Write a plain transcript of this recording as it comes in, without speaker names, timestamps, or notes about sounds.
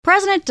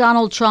President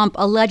Donald Trump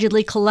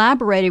allegedly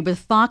collaborated with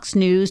Fox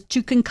News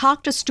to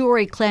concoct a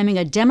story claiming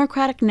a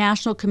Democratic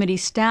National Committee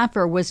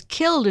staffer was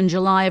killed in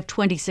July of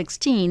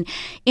 2016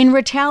 in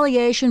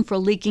retaliation for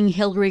leaking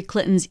Hillary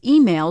Clinton's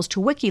emails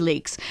to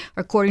WikiLeaks,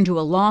 according to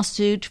a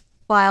lawsuit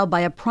filed by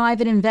a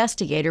private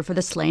investigator for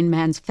the slain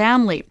man's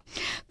family.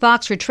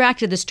 Fox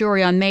retracted the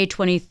story on May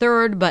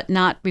 23rd, but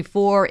not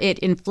before it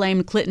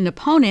inflamed Clinton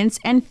opponents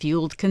and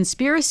fueled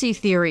conspiracy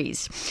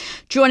theories.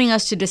 Joining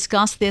us to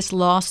discuss this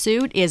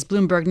lawsuit is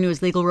Bloomberg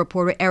News legal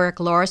reporter Eric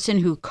Larson,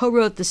 who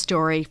co-wrote the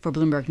story for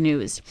Bloomberg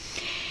News.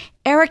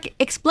 Eric,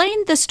 explain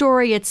the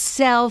story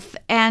itself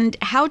and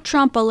how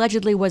Trump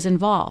allegedly was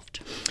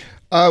involved.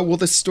 Well,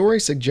 the story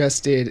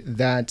suggested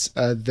that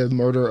the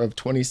murder of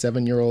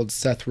 27-year-old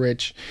Seth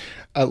Rich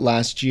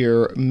last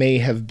year may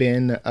have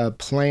been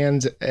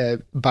planned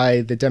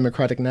by the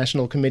Democratic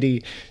National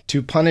Committee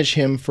to punish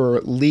him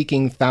for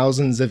leaking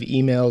thousands of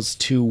emails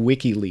to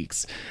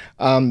WikiLeaks.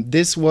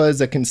 This was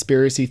a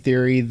conspiracy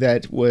theory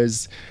that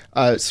was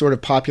sort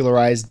of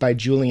popularized by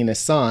Julian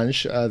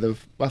Assange,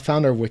 the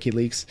founder of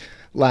WikiLeaks,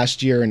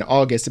 last year in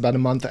August, about a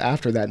month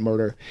after that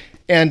murder.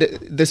 And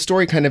the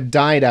story kind of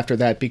died after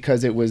that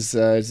because it was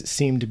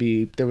seemed to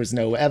be there was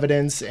no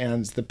evidence,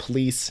 and the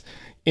police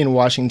in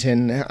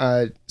Washington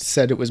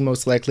said it was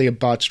most likely a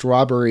botched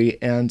robbery,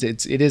 and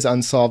it is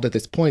unsolved at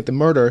this point, the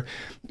murder.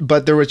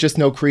 But there was just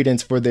no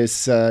credence for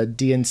this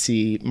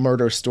DNC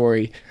murder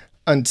story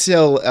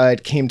until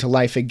it came to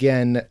life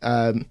again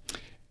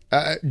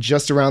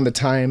just around the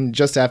time,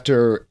 just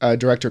after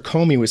Director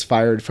Comey was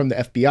fired from the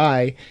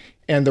FBI,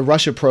 and the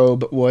Russia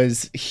probe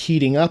was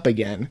heating up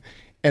again.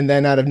 And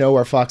then out of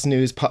nowhere, Fox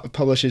News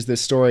publishes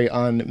this story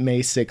on May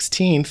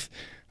 16th,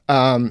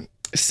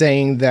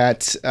 saying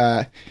that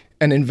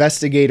an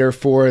investigator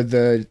for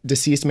the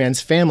deceased man's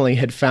family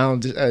had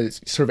found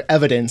sort of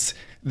evidence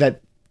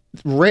that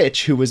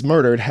Rich, who was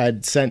murdered,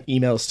 had sent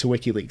emails to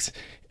WikiLeaks.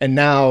 And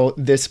now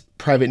this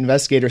private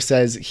investigator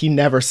says he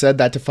never said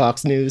that to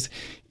Fox News,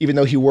 even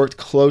though he worked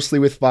closely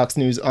with Fox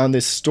News on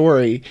this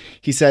story.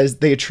 He says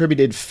they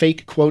attributed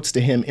fake quotes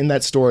to him in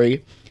that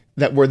story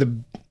that were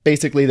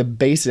basically the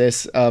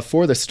basis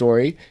for the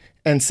story,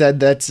 and said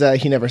that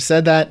he never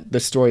said that, the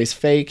story is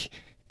fake,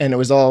 and it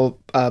was all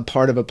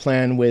part of a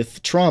plan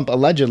with Trump,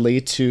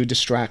 allegedly, to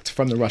distract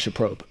from the Russia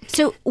probe.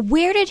 So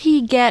where did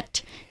he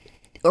get,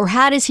 or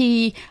how does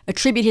he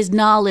attribute his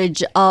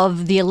knowledge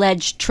of the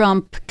alleged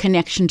Trump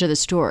connection to the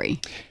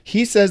story?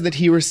 He says that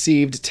he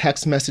received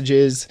text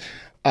messages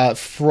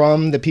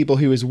from the people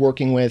he was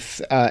working with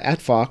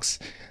at Fox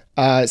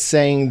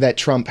saying that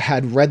Trump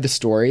had read the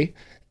story,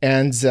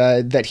 and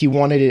that he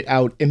wanted it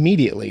out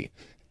immediately.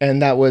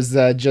 And that was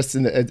just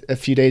a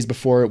few days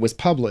before it was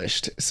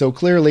published. So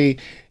clearly,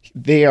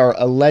 they are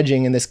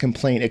alleging in this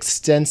complaint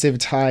extensive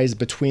ties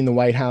between the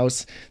White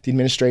House, the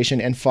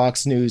administration, and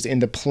Fox News in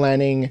the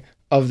planning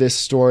of this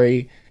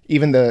story,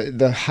 even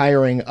the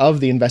hiring of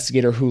the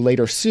investigator who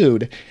later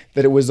sued,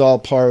 that it was all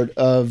part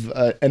of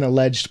an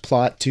alleged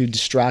plot to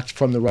distract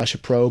from the Russia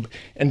probe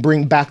and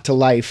bring back to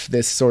life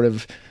this sort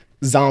of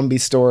zombie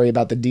story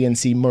about the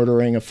DNC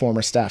murdering a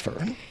former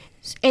staffer.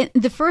 And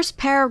the first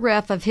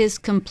paragraph of his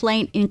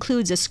complaint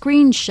includes a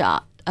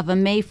screenshot of a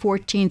May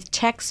 14th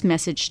text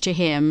message to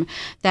him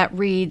that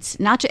reads,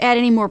 "Not to add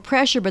any more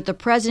pressure, but the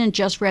president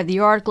just read the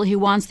article. He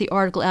wants the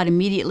article out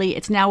immediately.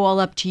 It's now all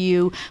up to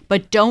you,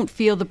 but don't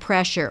feel the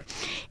pressure."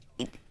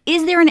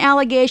 Is there an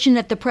allegation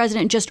that the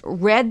president just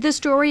read the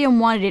story and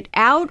wanted it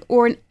out,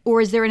 or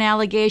is there an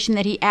allegation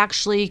that he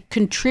actually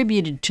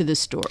contributed to the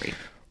story?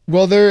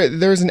 Well,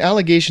 there's an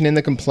allegation in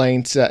the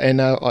complaint, and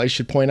I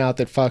should point out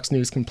that Fox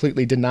News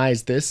completely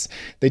denies this.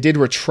 They did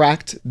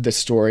retract the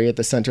story at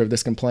the center of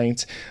this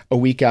complaint a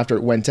week after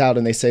it went out,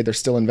 and they say they're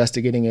still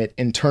investigating it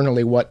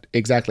internally, what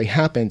exactly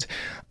happened.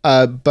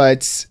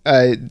 But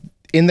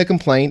in the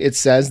complaint, it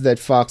says that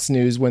Fox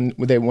News,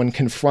 when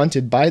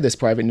confronted by this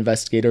private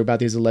investigator about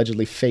these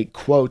allegedly fake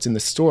quotes in the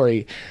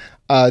story,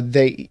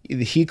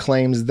 he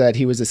claims that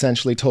he was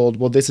essentially told,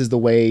 well, this is the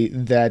way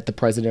that the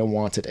president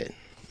wanted it.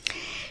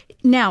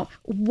 Now,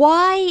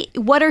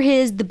 what are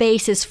the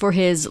basis for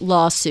his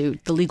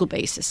lawsuit, the legal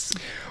basis?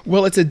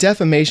 Well, it's a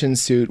defamation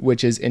suit,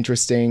 which is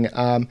interesting.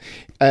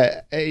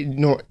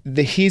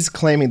 He's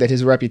claiming that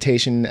his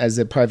reputation as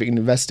a private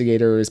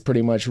investigator is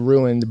pretty much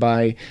ruined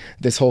by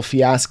this whole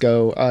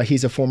fiasco.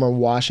 He's a former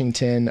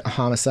Washington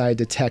homicide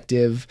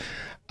detective.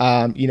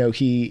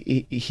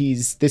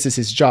 This is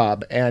his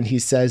job, and he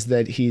says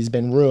that he's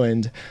been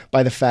ruined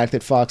by the fact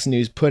that Fox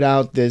News put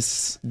out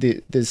this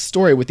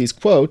story with these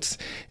quotes,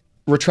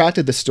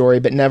 retracted the story,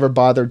 but never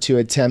bothered to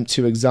attempt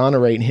to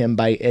exonerate him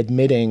by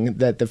admitting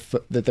that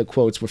the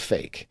quotes were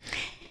fake.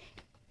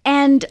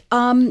 And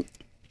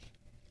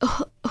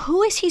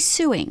who is he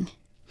suing?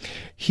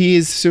 He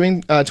is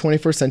suing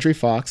 21st Century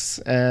Fox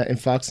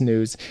and Fox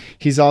News.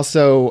 He's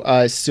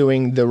also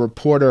suing the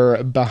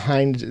reporter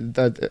behind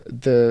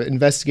the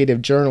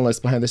investigative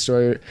journalist behind the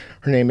story.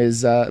 Her name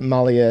is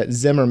Malia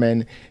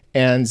Zimmerman,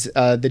 and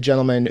the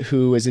gentleman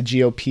who is a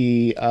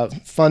GOP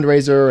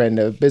fundraiser and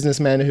a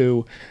businessman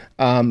who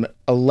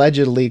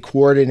allegedly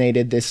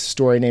coordinated this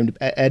story, named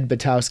Ed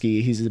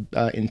Batowski. He's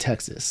in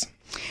Texas.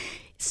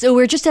 So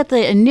we're just at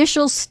the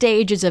initial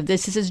stages of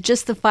this. This is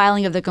just the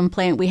filing of the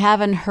complaint. We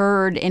haven't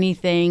heard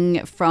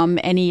anything from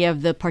any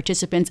of the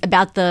participants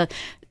about in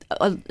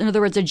other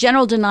words, a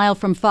general denial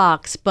from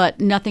Fox, but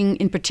nothing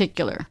in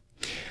particular.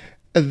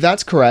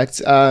 That's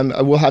correct.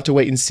 We'll have to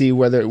wait and see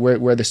where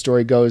the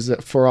story goes.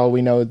 For all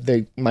we know,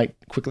 they might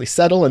quickly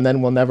settle, and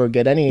then we'll never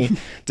get any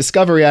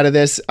discovery out of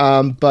this.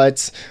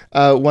 But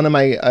one of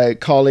my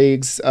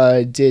colleagues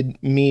did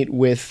meet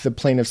with the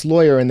plaintiff's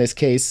lawyer in this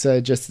case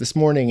just this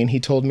morning, and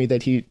he told me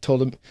that he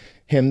told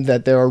him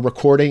that there are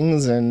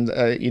recordings and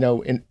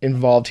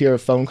involved here,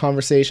 phone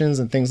conversations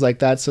and things like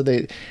that. So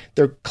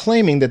they're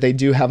claiming that they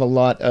do have a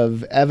lot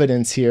of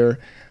evidence here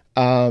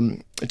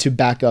to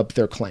back up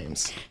their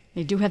claims.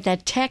 They do have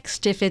that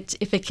text if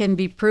it can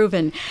be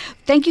proven.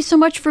 Thank you so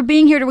much for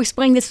being here to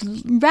explain this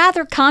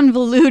rather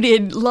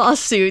convoluted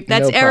lawsuit.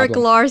 That's Eric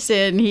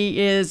Larson.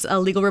 He is a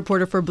legal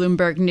reporter for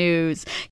Bloomberg News.